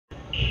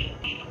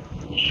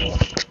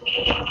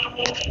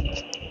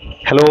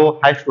Hello,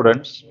 hi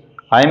students.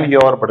 I am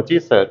your Badachi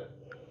sir.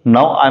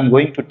 Now I am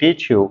going to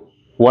teach you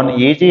one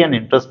easy and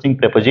interesting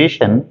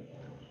preposition,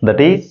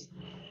 that is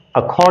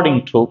according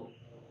to.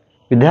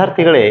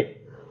 ವಿದ್ಯಾರ್ಥಿಗಳೇ,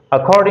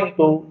 according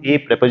to ಈ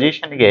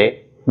ಪ್ರೆಪೊಸಿಷನ್ಗೆ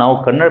ನಾವು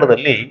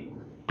ಕನ್ನಡದಲ್ಲಿ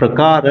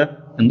ಪ್ರಕಾರ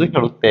ಎಂದು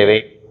ಹೇಳುತ್ತೇವೆ.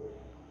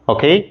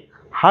 Okay,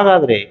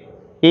 ಹಾಗಾದರೆ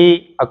ಈ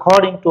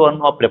ಅಕಾರ್ಡಿಂಗ್ ಟು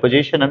ಅನ್ನುವ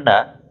ಪ್ರೆಪೊಸಿಷನ್ ಅನ್ನ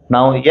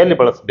ನಾವು ಎಲ್ಲಿ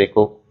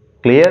ಬಳಸಬೇಕು?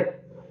 Clear.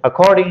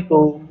 According to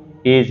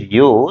is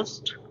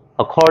used,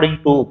 according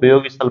to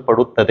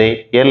ಉಪಯೋಗಿಸಲ್ಪಡುತ್ತದೆ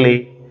ಎಲ್ಲಿ?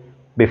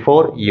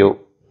 Before you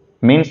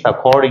means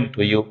according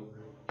to you,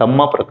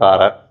 ತಮ್ಮ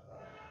ಪ್ರಕಾರ.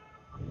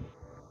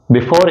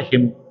 Before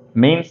him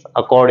means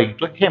according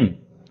to him,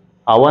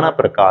 ಅವನ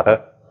ಪ್ರಕಾರ.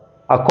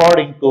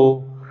 ಅಕಾರ್ಡಿಂಗ್ ಟು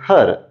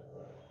ಹರ್,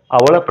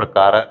 ಅವಳ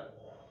ಪ್ರಕಾರ.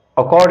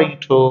 ಅಕಾರ್ಡಿಂಗ್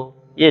ಟು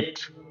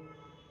ಇಟ್,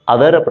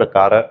 ಅದರ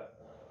ಪ್ರಕಾರ.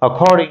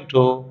 ಅಕಾರ್ಡಿಂಗ್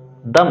ಟು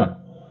ದಮ್,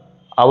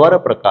 ಅವರ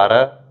ಪ್ರಕಾರ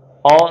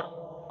ಆರ್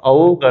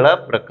ಅವುಗಳ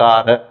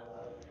ಪ್ರಕಾರ.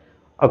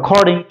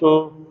 ಅಕಾರ್ಡಿಂಗ್ ಟು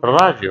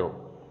ರಾಜು,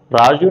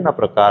 ರಾಜುನ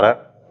ಪ್ರಕಾರ.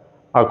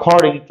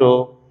 ಅಕಾರ್ಡಿಂಗ್ ಟು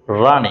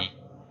ರಾಣಿ,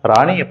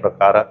 ರಾಣಿಯ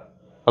ಪ್ರಕಾರ.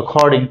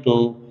 ಅಕಾರ್ಡಿಂಗ್ ಟು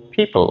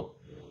ಪೀಪಲ್,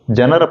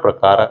 ಜನರ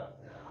ಪ್ರಕಾರ.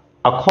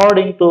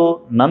 ಅಕಾರ್ಡಿಂಗ್ ಟು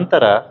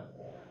ನಂತರ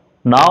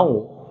ನಾವು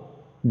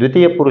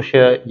ದ್ವಿತೀಯ ಪುರುಷ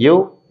ಯು,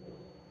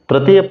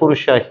 ತೃತೀಯ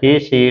ಪುರುಷ ಹಿ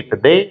ಶಿ ಇಟ್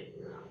ದೇ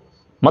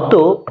ಮತ್ತು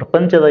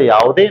ಪ್ರಪಂಚದ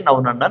ಯಾವುದೇ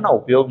ನೌನನ್ನು ನಾವು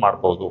ಉಪಯೋಗ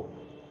ಮಾಡ್ಬೋದು.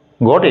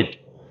 Got it?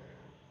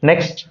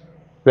 Next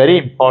very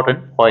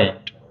important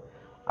point,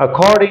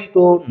 according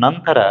to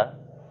ನಂತರ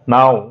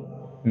ನಾವು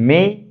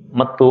ಮೀ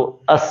ಮತ್ತು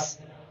ಅಸ್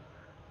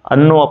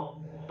ಅನ್ನುವ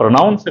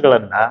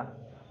ಪ್ರೊನೌನ್ಸ್ಗಳನ್ನು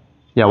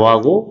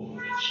ಯಾವಾಗೂ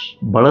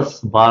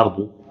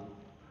ಬಳಸಬಾರ್ದು,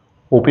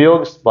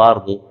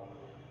 ಉಪಯೋಗಿಸಬಾರ್ದು.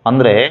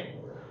 ಅಂದರೆ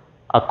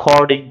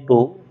ಅಕಾರ್ಡಿಂಗ್ ಟು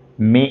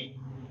ಮೀ,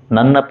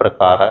 ನನ್ನ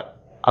ಪ್ರಕಾರ.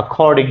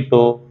 ಅಕಾರ್ಡಿಂಗ್ ಟು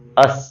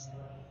ಅಸ್,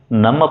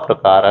 ನಮ್ಮ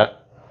ಪ್ರಕಾರ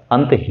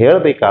ಅಂತ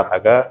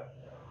ಹೇಳಬೇಕಾದಾಗ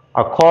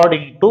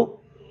ಅಕಾರ್ಡಿಂಗ್ ಟು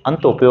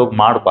ಅಂತ ಉಪಯೋಗ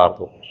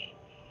ಮಾಡಬಾರ್ದು.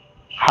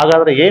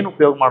 ಹಾಗಾದರೆ ಏನು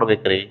ಉಪಯೋಗ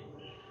ಮಾಡ್ಬೇಕ್ರಿ?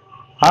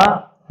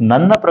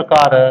 ನನ್ನ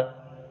ಪ್ರಕಾರ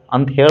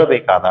ಅಂತ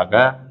ಹೇಳಬೇಕಾದಾಗ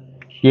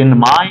ಇನ್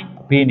ಮೈ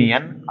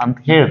ಒಪಿನಿಯನ್ ಅಂತ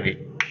ಹೇಳ್ರಿ.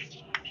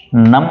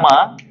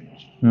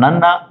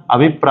 ನನ್ನ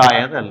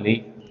ಅಭಿಪ್ರಾಯದಲ್ಲಿ.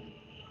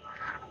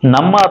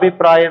 ನಮ್ಮ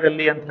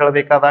ಅಭಿಪ್ರಾಯದಲ್ಲಿ ಅಂತ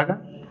ಹೇಳಬೇಕಾದಾಗ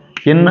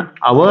ಇನ್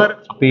ಅವರ್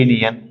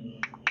ಒಪಿನಿಯನ್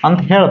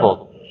ಅಂತ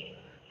ಹೇಳ್ಬೋದು.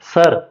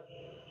 ಸರ್,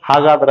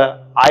 ಹಾಗಾದ್ರೆ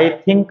ಐ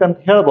ಥಿಂಕ್ ಅಂತ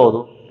ಹೇಳ್ಬೋದು.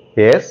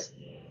 S,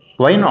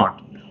 why not?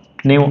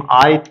 ನೀವು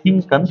ಐ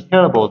ಥಿಂಕ್ ಅಂತ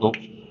ಹೇಳ್ಬೋದು.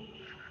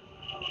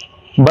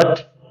 ಬಟ್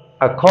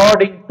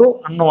ಅಕಾರ್ಡಿಂಗ್ ಟು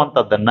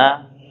ಅನ್ನುವಂಥದ್ದನ್ನ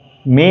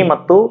ಮೀ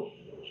ಮತ್ತು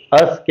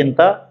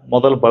ಅಸ್ಗಿಂತ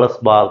ಮೊದಲು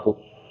ಬಳಸಬಾರ್ದು.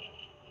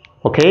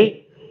 Okay,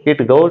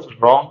 it goes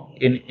wrong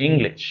in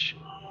English.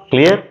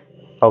 Clear?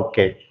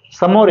 Okay,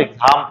 some more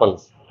examples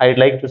I'd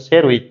like to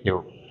share with you.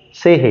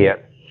 See here,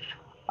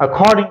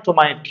 according to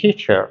my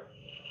teacher,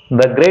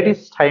 the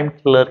greatest time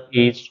killer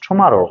is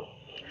tomorrow.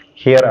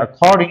 Here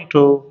according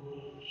to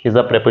is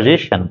a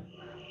preposition.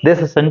 This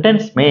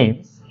sentence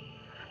means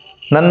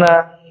ನನ್ನ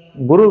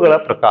ಗುರುಗಳ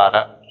ಪ್ರಕಾರ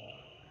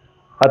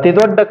ಅತಿ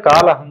ದೊಡ್ಡ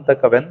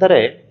ಕಾಲಹಂತಕವೆಂದರೆ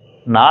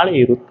ನಾಳೆ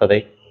ಇರುತ್ತದೆ.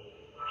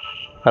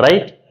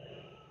 Right?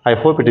 I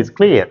hope it is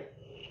clear.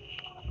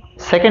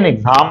 Second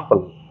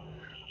example,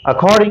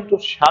 according to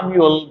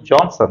Samuel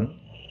Johnson,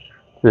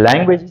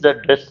 language is a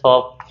dress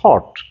of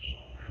thought.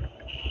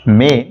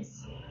 Means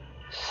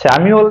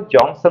Samuel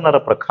ಜಾನ್ಸನ್ನರ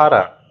ಪ್ರಕಾರ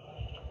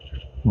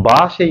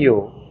ಭಾಷೆಯು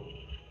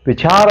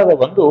ವಿಚಾರದ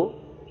ಒಂದು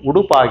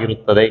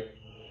ಉಡುಪಾಗಿರುತ್ತದೆ,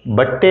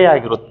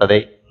 ಬಟ್ಟೆಯಾಗಿರುತ್ತದೆ,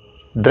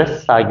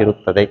 ಡ್ರೆಸ್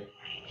ಆಗಿರುತ್ತದೆ.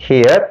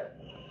 Here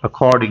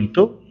according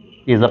to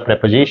is a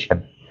preposition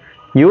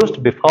used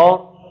before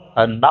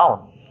a noun.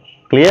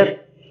 Clear?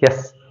 Yes.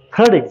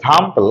 Third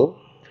example,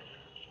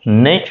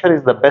 nature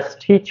is the best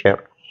teacher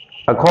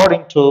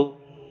according to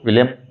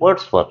William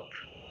Wordsworth.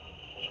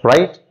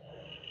 Right?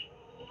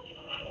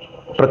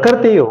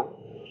 ಪ್ರಕೃತಿಯು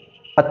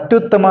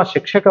ಅತ್ಯುತ್ತಮ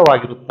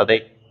ಶಿಕ್ಷಕವಾಗಿರುತ್ತದೆ.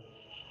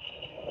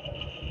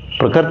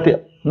 ಪ್ರಕೃತಿ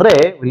ಅಂದರೆ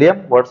William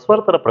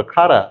ವರ್ಡ್ಸ್ವರ್ಥರ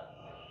ಪ್ರಕಾರ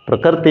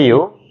ಪ್ರಕೃತಿಯು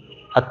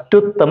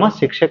ಅತ್ಯುತ್ತಮ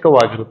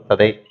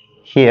ಶಿಕ್ಷಕವಾಗಿರುತ್ತದೆ.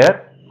 Here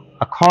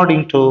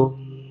according to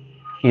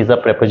is a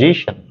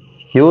preposition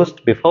used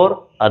before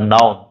a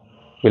noun.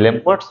 William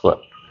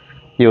Wordsworth.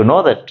 You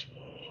know that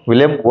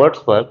William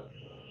Wordsworth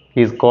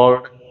is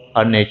called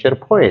a nature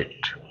poet,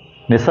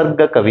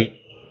 Nisarga Kavi.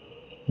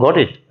 Got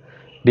it?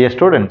 Dear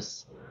students,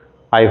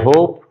 I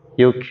hope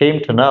you came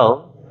to know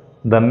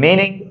the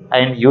meaning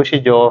and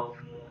usage of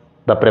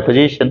the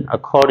preposition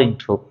according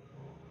to.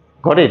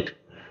 Got it?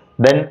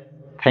 Then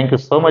thank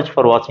you so much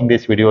for watching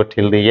this video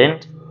till the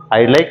end.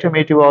 I'd like to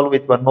meet you all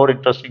with one more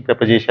interesting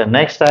preposition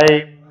next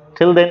time.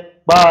 Till then,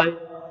 bye.